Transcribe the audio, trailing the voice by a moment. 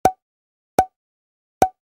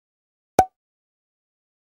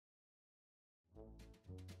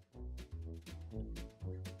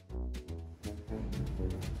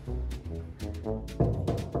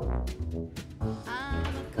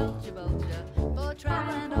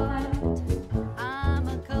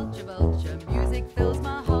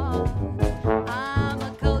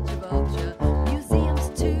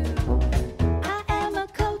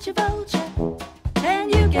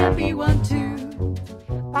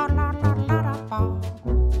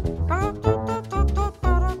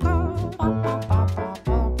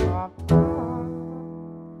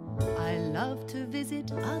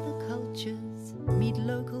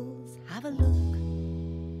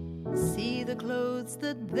clothes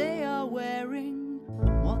that they are wearing,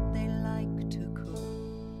 what they like to cook.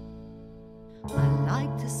 I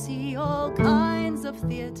like to see all kinds of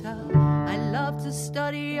theater. I love to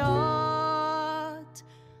study art.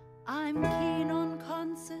 I'm keen on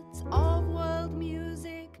concerts of world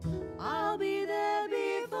music. I'll be there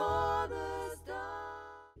before the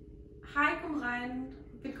start. Hi, komm rein.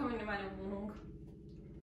 Willkommen in meiner Wohnung.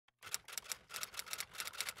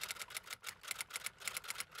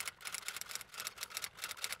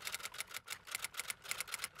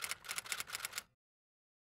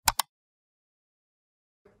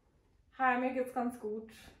 Hi, mir geht's ganz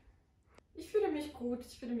gut. Ich fühle mich gut,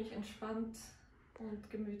 ich fühle mich entspannt und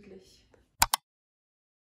gemütlich.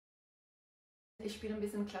 Ich spiele ein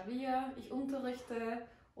bisschen Klavier, ich unterrichte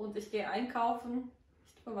und ich gehe einkaufen.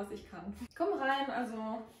 Ich tue, was ich kann. Komm rein,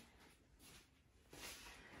 also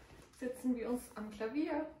setzen wir uns am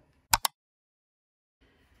Klavier.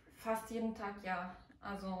 Fast jeden Tag, ja.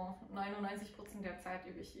 Also 99% der Zeit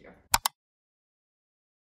übe ich hier.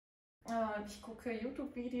 Ich gucke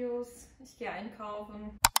YouTube-Videos, ich gehe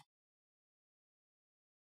einkaufen.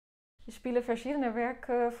 Ich spiele verschiedene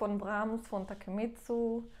Werke von Brahms, von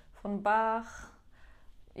Takemitsu, von Bach,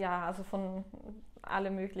 ja, also von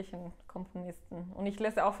allen möglichen Komponisten. Und ich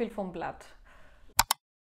lese auch viel vom Blatt.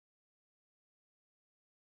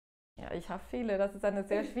 Ja, ich habe viele. Das ist eine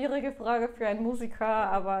sehr schwierige Frage für einen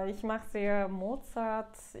Musiker, aber ich mache sehr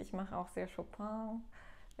Mozart, ich mache auch sehr Chopin,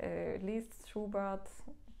 Liszt, Schubert,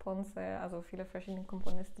 Ponce, also viele verschiedene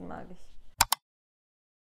Komponisten mag ich.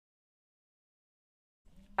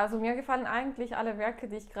 Also mir gefallen eigentlich alle Werke,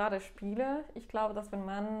 die ich gerade spiele. Ich glaube, dass wenn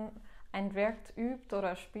man ein Werk übt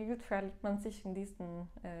oder spielt, verliebt man sich in diesen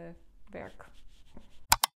Werk.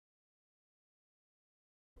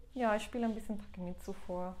 Ja, ich spiele ein bisschen Takemitsu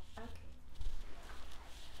vor.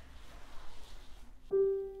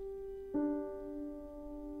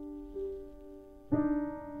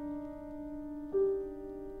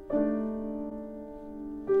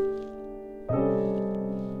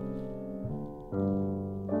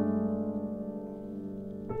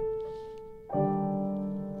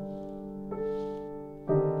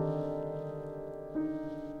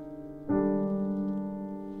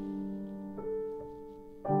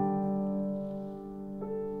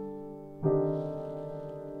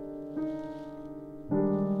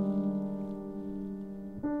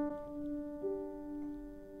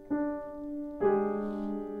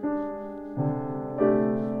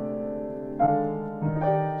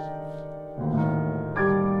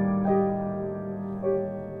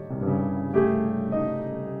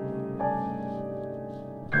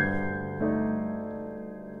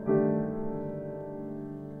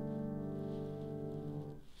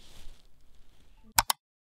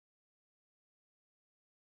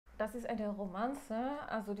 Das ist eine Romanze,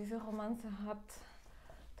 also diese Romanze hat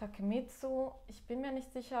Takemitsu, ich bin mir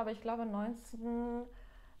nicht sicher, aber ich glaube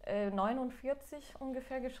 1949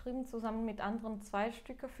 ungefähr geschrieben, zusammen mit anderen 2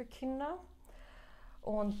 Stücke für Kinder.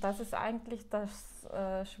 Und das ist eigentlich das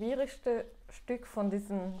schwierigste Stück von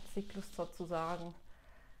diesem Zyklus sozusagen.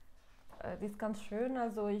 Die ist ganz schön,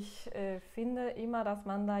 also ich finde immer, dass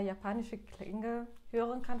man da japanische Klänge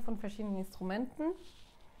hören kann von verschiedenen Instrumenten.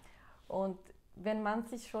 Und wenn man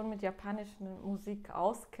sich schon mit japanischer Musik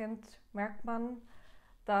auskennt, merkt man,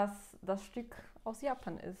 dass das Stück aus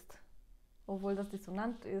Japan ist, obwohl das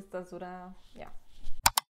dissonant ist. Also da, ja.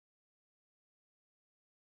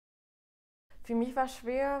 Für mich war es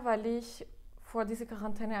schwer, weil ich vor dieser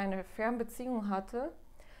Quarantäne eine Fernbeziehung hatte.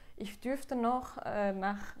 Ich dürfte noch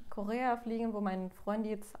nach Korea fliegen, wo mein Freund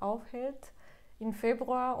jetzt aufhält, im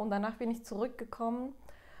Februar, und danach bin ich zurückgekommen.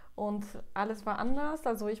 Und alles war anders,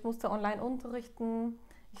 also ich musste online unterrichten,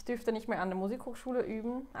 ich dürfte nicht mehr an der Musikhochschule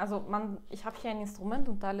üben. Also ich habe hier ein Instrument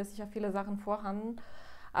und da lässt sich ja viele Sachen vorhanden,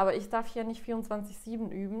 aber ich darf hier nicht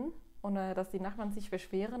 24/7 üben, ohne dass die Nachbarn sich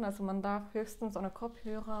beschweren. Also man darf höchstens ohne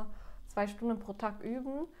Kopfhörer 2 Stunden pro Tag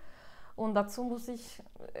üben. Und dazu muss ich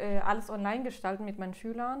alles online gestalten mit meinen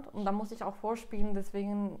Schülern und da muss ich auch vorspielen,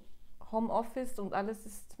 deswegen Homeoffice und alles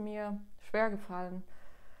ist mir schwer gefallen.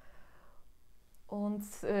 Und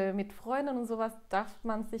mit Freunden und sowas darf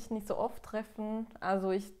man sich nicht so oft treffen.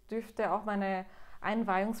 Also ich dürfte auch meine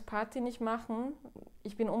Einweihungsparty nicht machen.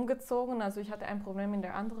 Ich bin umgezogen, also ich hatte ein Problem in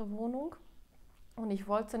der anderen Wohnung. Und ich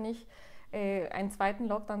wollte nicht einen zweiten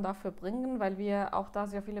Lockdown dafür bringen, weil wir auch da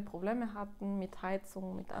sehr viele Probleme hatten mit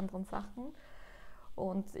Heizung, mit anderen Sachen.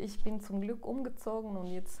 Und ich bin zum Glück umgezogen und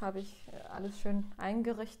jetzt habe ich alles schön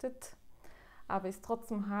eingerichtet. Aber es ist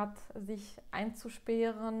trotzdem hart, sich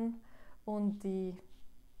einzusperren und die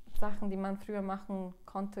Sachen, die man früher machen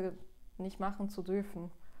konnte, nicht machen zu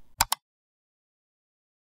dürfen.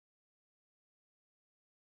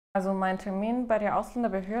 Also mein Termin bei der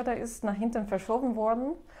Ausländerbehörde ist nach hinten verschoben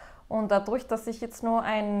worden. Und dadurch, dass ich jetzt nur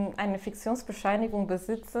eine Fiktionsbescheinigung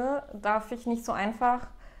besitze, darf ich nicht so einfach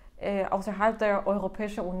außerhalb der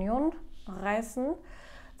Europäischen Union reisen.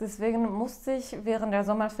 Deswegen musste ich während der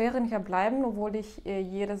Sommerferien hier bleiben, obwohl ich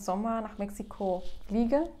jeden Sommer nach Mexiko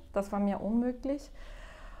fliege. Das war mir unmöglich.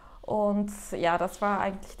 Und ja, das war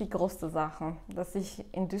eigentlich die größte Sache, dass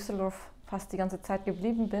ich in Düsseldorf fast die ganze Zeit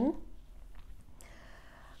geblieben bin.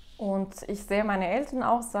 Und ich sehe meine Eltern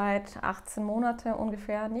auch seit 18 Monaten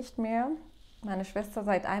ungefähr nicht mehr. Meine Schwester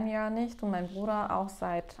seit einem Jahr nicht und mein Bruder auch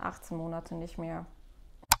seit 18 Monaten nicht mehr.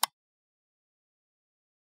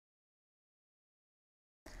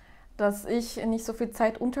 Dass ich nicht so viel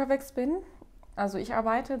Zeit unterwegs bin. Also ich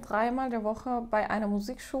arbeite 3-mal der Woche bei einer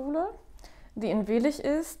Musikschule, die in Willich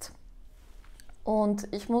ist.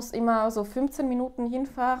 Und ich muss immer so 15 Minuten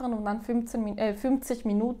hinfahren und dann 50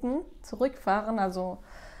 Minuten zurückfahren. Also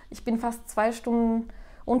ich bin fast 2 Stunden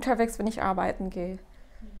unterwegs, wenn ich arbeiten gehe.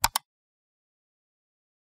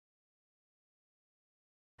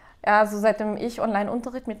 Ja, also seitdem ich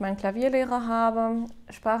Online-Unterricht mit meinem Klavierlehrer habe,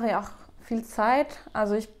 spare ich auch viel Zeit.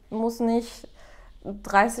 Also ich muss nicht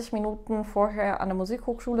 30 Minuten vorher an der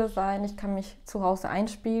Musikhochschule sein. Ich kann mich zu Hause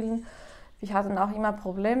einspielen. Wir hatten auch immer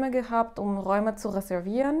Probleme gehabt, um Räume zu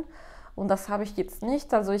reservieren. Und das habe ich jetzt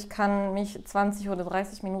nicht. Also ich kann mich 20 oder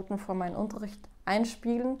 30 Minuten vor meinem Unterricht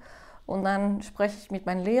einspielen und dann spreche ich mit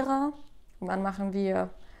meinem Lehrer und dann machen wir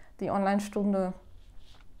die Online-Stunde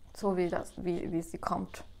so, wie sie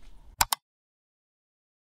kommt.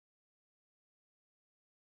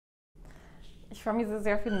 Ich vermisse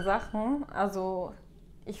sehr viele Sachen. Also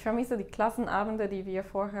ich vermisse die Klassenabende, die wir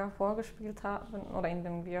vorher vorgespielt haben oder in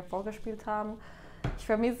denen wir vorgespielt haben. Ich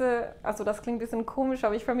vermisse, also das klingt ein bisschen komisch,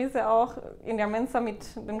 aber ich vermisse auch in der Mensa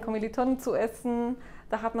mit den Kommilitonen zu essen.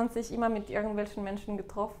 Da hat man sich immer mit irgendwelchen Menschen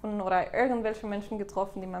getroffen oder irgendwelche Menschen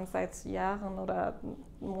getroffen, die man seit Jahren oder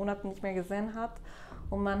Monaten nicht mehr gesehen hat.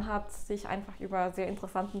 Und man hat sich einfach über sehr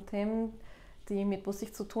interessante Themen, die mit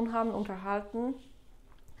Musik zu tun haben, unterhalten.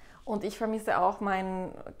 Und ich vermisse auch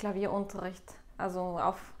meinen Klavierunterricht, also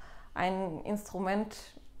auf ein Instrument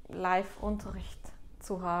Live-Unterricht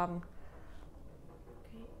zu haben.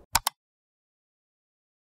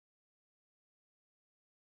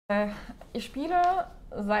 Ich spiele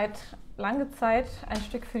seit langer Zeit ein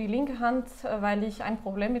Stück für die linke Hand, weil ich ein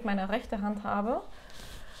Problem mit meiner rechten Hand habe.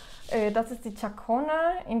 Das ist die Chaconne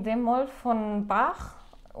in D-Moll von Bach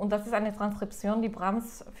und das ist eine Transkription, die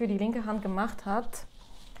Brahms für die linke Hand gemacht hat.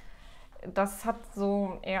 Das hat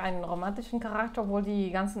so eher einen romantischen Charakter, obwohl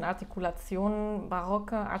die ganzen Artikulationen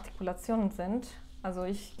barocke Artikulationen sind. Also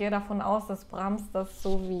ich gehe davon aus, dass Brahms das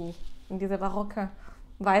so wie in dieser barocke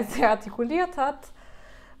Weise artikuliert hat,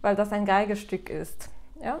 weil das ein Geigestück ist.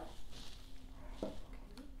 Ja?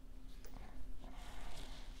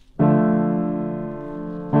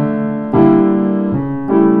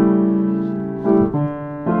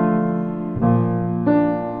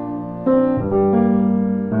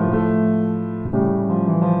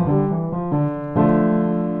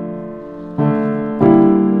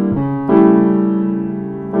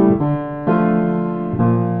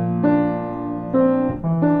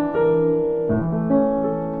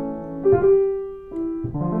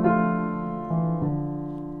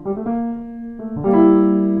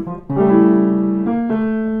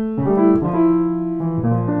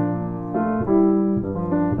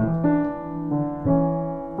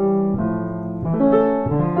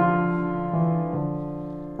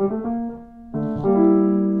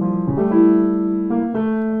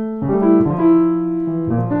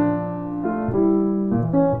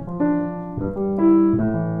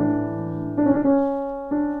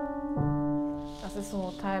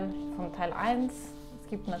 Teil 1. Es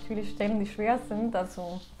gibt natürlich Stellen, die schwer sind.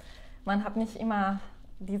 Also man hat nicht immer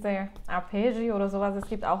diese Arpeggi oder sowas. Es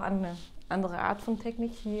gibt auch eine andere Art von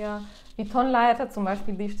Technik hier. Wie Tonleiter, zum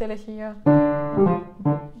Beispiel die Stelle hier.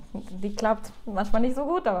 Die klappt manchmal nicht so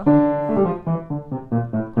gut, aber...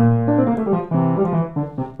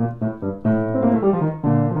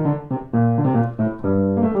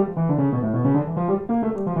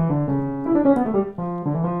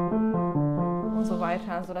 und so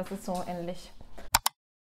weiter. Also das ist so ähnlich.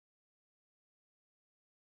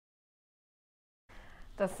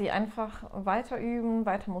 Dass sie einfach weiter üben,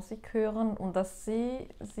 weiter Musik hören und dass sie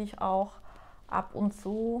sich auch ab und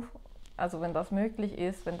zu, also wenn das möglich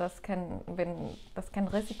ist, wenn das kein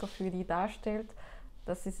Risiko für die darstellt,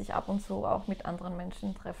 dass sie sich ab und zu auch mit anderen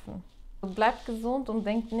Menschen treffen. Bleibt gesund und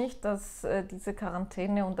denkt nicht, dass diese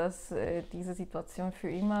Quarantäne und dass diese Situation für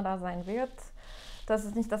immer da sein wird. das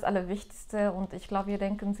ist nicht das Allerwichtigste und ich glaube, wir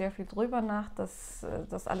denken sehr viel drüber nach, dass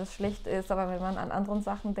das alles schlecht ist, aber wenn man an anderen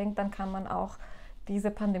Sachen denkt, dann kann man auch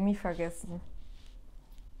diese Pandemie vergessen.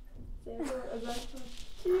 Sehr gut, also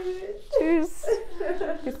tschüss. Tschüss,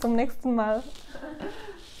 bis zum nächsten Mal.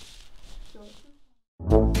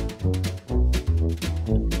 So.